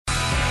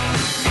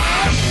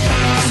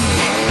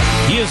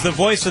is the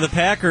voice of the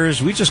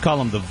Packers. We just call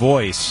him the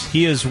voice.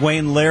 He is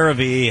Wayne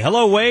Larrivee.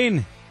 Hello,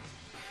 Wayne.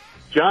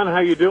 John,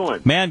 how you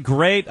doing? Man,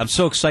 great. I'm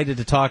so excited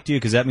to talk to you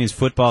because that means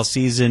football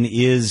season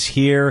is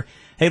here.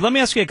 Hey, let me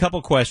ask you a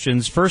couple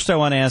questions. First, I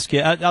want to ask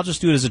you, I'll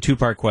just do it as a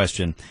two-part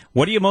question.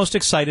 What are you most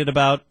excited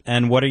about,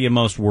 and what are you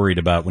most worried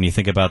about when you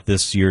think about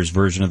this year's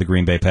version of the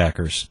Green Bay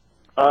Packers?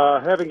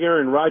 Having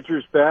Aaron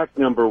Rodgers back,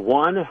 number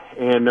one,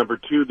 and number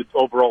two, the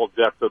overall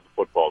depth of the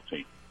football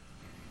team.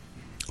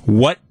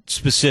 What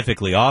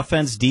specifically,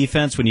 offense,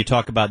 defense, when you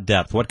talk about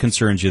depth, what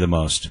concerns you the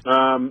most?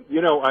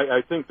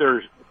 I think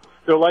they're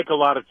like a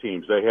lot of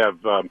teams. They have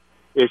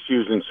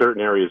issues in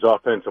certain areas,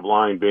 offensive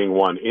line being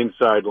one,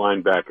 inside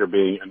linebacker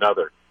being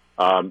another.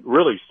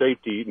 Really,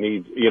 safety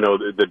needs,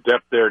 the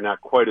depth there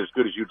not quite as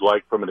good as you'd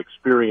like from an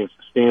experience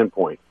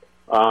standpoint.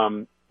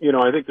 I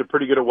think they're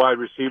pretty good at wide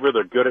receiver.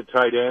 They're good at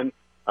tight end.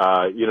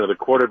 The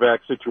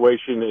quarterback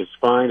situation is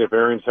fine if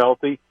Aaron's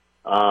healthy.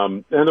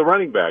 And the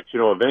running backs,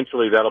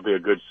 eventually that'll be a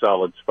good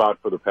solid spot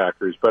for the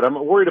Packers. But I'm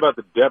worried about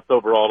the depth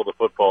overall of the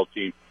football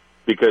team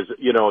because,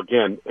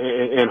 again,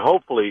 and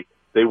hopefully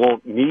they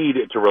won't need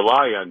to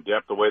rely on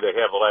depth the way they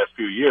have the last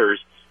few years.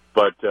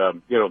 But,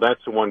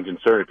 that's the one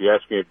concern. If you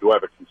ask me, do I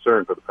have a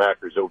concern for the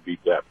Packers, it would be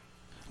depth.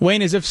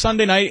 Wayne, as if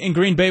Sunday night in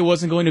Green Bay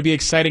wasn't going to be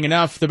exciting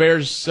enough, the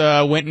Bears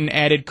went and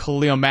added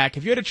Khalil Mack.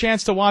 Have you had a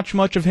chance to watch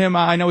much of him?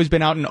 I know he's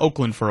been out in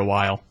Oakland for a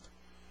while.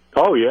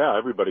 Oh, yeah,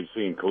 everybody's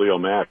seen Khalil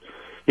Mack.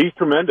 He's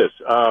tremendous.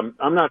 I'm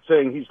not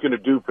saying he's going to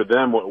do for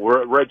them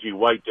what Reggie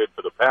White did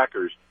for the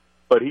Packers,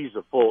 but he's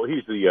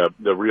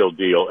the real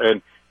deal.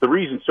 And the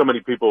reason so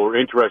many people were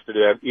interested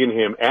in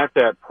him at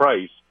that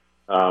price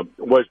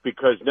was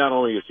because not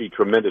only is he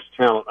tremendous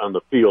talent on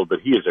the field, but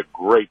he is a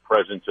great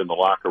presence in the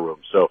locker room.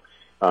 So,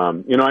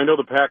 I know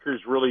the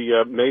Packers really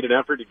made an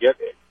effort to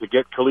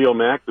get Khalil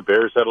Mack. The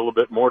Bears had a little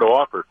bit more to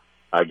offer,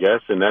 I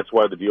guess, and that's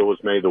why the deal was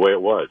made the way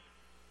it was.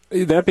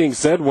 That being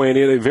said,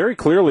 Wayne, very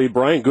clearly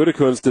Brian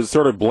Gutekunst is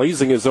sort of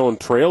blazing his own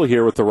trail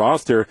here with the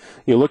roster.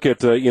 You look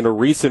at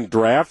recent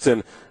drafts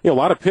and a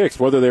lot of picks,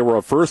 whether they were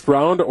a first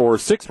round or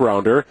sixth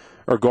rounder,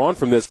 are gone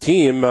from this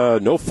team.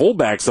 No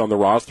fullbacks on the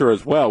roster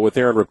as well, with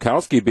Aaron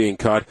Ripkowski being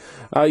cut.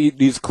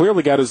 He's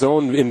clearly got his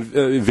own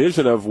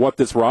vision of what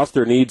this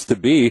roster needs to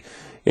be.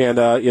 And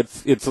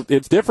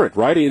it's different,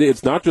 right?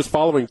 It's not just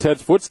following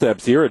Ted's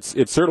footsteps here.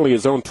 It's certainly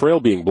his own trail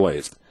being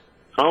blazed.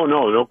 Oh,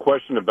 no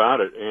question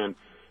about it. And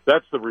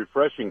that's the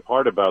refreshing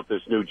part about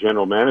this new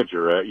general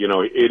manager.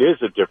 It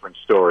is a different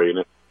story,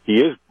 and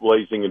he is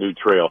blazing a new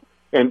trail.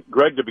 And,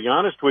 Greg, to be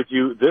honest with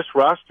you, this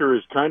roster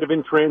is kind of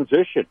in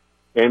transition.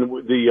 And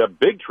the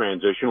big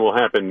transition will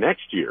happen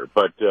next year.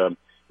 But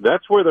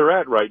that's where they're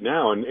at right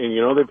now. And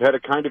they've had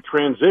a kind of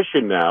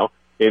transition now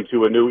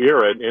into a new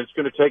era, and it's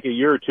going to take a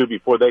year or two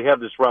before they have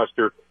this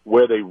roster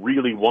where they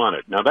really want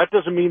it. Now, that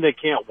doesn't mean they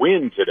can't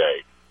win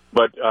today,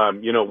 but,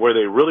 where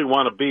they really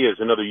want to be is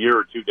another year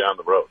or two down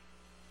the road.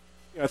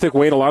 I think,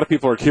 Wayne, a lot of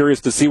people are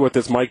curious to see what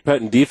this Mike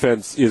Pettin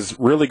defense is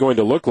really going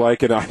to look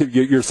like, and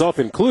yourself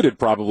included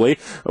probably.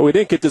 We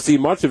didn't get to see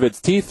much of its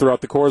teeth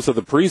throughout the course of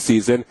the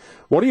preseason.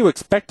 What are you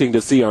expecting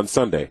to see on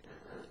Sunday?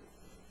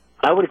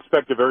 I would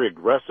expect a very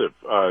aggressive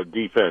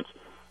defense,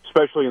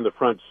 especially in the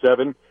front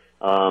seven.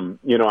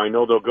 I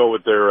know they'll go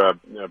with their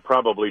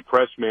probably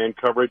press man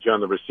coverage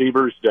on the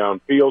receivers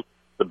downfield.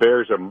 The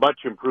Bears are much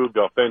improved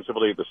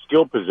offensively at the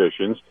skill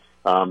positions.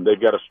 They've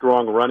got a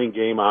strong running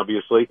game,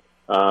 obviously.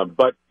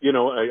 But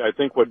I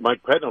think what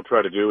Mike Pettin will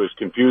try to do is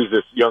confuse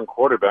this young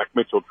quarterback,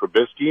 Mitchell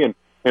Trubisky,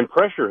 and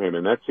pressure him.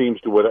 And that seems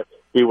to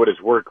be what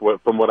has worked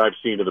from what I've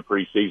seen in the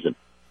preseason.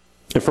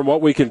 And from what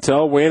we can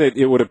tell, Wayne,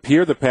 it would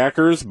appear the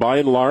Packers, by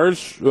and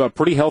large, a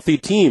pretty healthy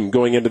team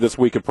going into this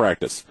week of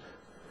practice.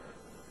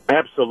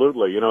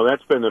 Absolutely.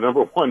 That's been the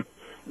number one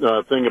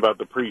thing about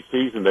the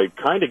preseason. They've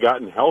kind of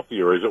gotten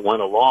healthier as it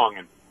went along,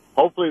 and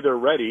hopefully they're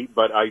ready,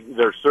 but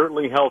they're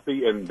certainly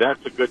healthy, and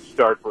that's a good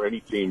start for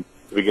any team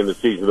to begin the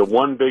season. The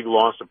one big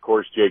loss, of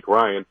course, Jake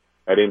Ryan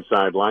at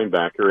inside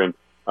linebacker, and,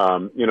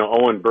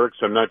 Owen Burks,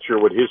 I'm not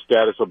sure what his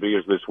status will be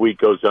as this week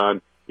goes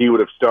on. He would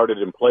have started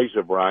in place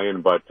of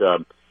Ryan, but,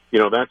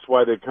 that's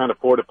why they've kind of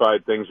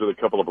fortified things with a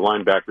couple of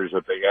linebackers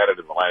that they added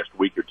in the last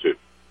week or two.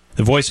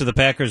 The voice of the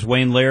Packers,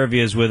 Wayne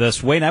Larrivee, is with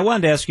us. Wayne, I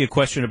wanted to ask you a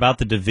question about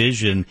the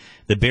division.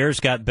 The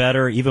Bears got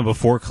better even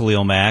before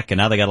Khalil Mack, and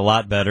now they got a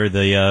lot better.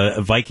 The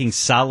Vikings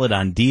solid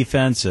on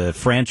defense, a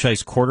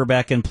franchise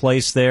quarterback in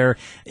place there.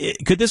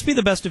 Could this be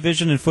the best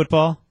division in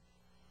football?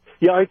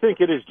 Yeah, I think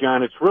it is,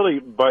 John. It's really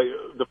by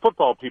the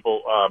football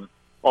people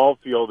all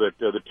feel that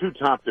the two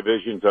top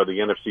divisions are the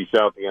NFC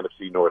South, the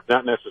NFC North,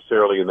 not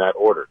necessarily in that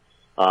order.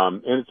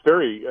 And it's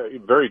very,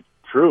 very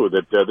true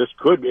that this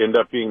could end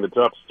up being the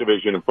toughest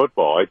division in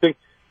football. I think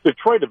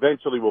Detroit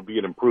eventually will be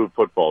an improved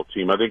football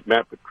team. I think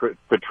Matt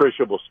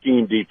Patricia will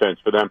scheme defense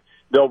for them.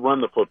 They'll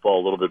run the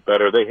football a little bit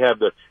better. They have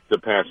the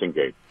passing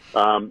game.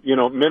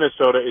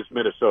 Minnesota is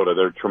Minnesota.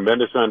 They're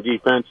tremendous on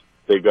defense.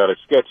 They've got a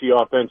sketchy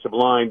offensive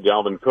line.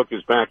 Dalvin Cook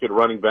is back at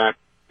running back.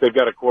 They've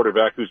got a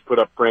quarterback who's put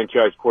up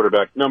franchise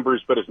quarterback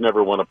numbers but has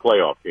never won a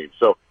playoff game.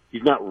 So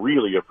he's not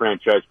really a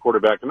franchise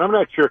quarterback, and I'm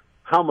not sure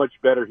how much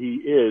better he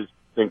is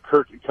than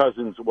Kirk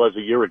Cousins was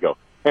a year ago.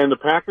 And the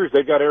Packers,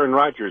 they've got Aaron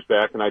Rodgers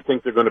back, and I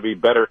think they're going to be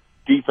better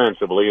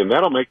defensively, and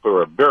that'll make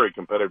for a very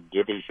competitive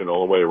division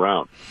all the way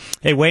around.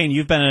 Hey, Wayne,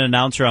 you've been an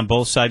announcer on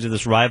both sides of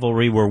this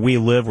rivalry. Where we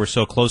live, we're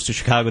so close to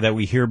Chicago that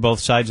we hear both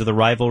sides of the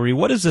rivalry.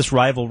 What does this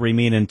rivalry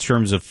mean in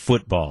terms of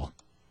football?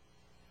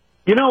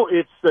 You know,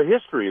 it's the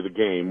history of the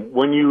game.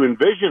 When you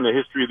envision the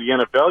history of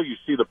the NFL, you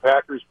see the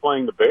Packers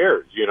playing the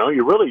Bears. You know,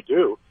 you really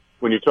do.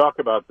 When you talk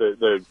about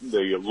the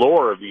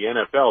lore of the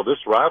NFL, this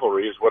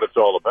rivalry is what it's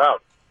all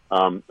about.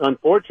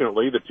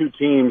 Unfortunately, the two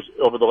teams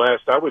over the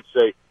last, I would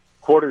say,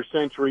 quarter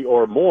century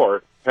or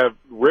more have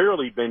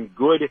rarely been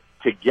good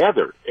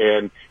together.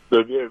 And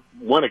the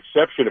one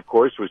exception, of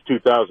course, was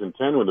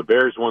 2010 when the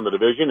Bears won the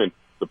division and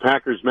the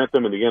Packers met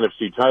them in the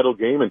NFC title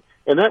game.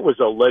 And that was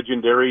a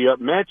legendary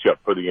matchup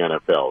for the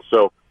NFL.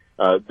 So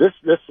this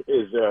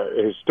is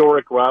a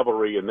historic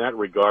rivalry in that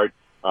regard.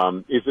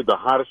 Is it the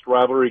hottest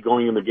rivalry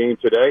going in the game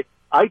today?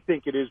 I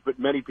think it is, but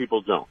many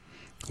people don't.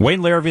 Wayne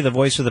Larrivee, the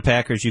voice of the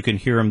Packers. You can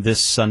hear him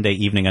this Sunday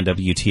evening on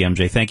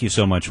WTMJ. Thank you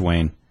so much,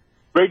 Wayne.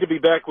 Great to be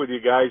back with you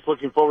guys.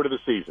 Looking forward to the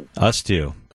season. Us too.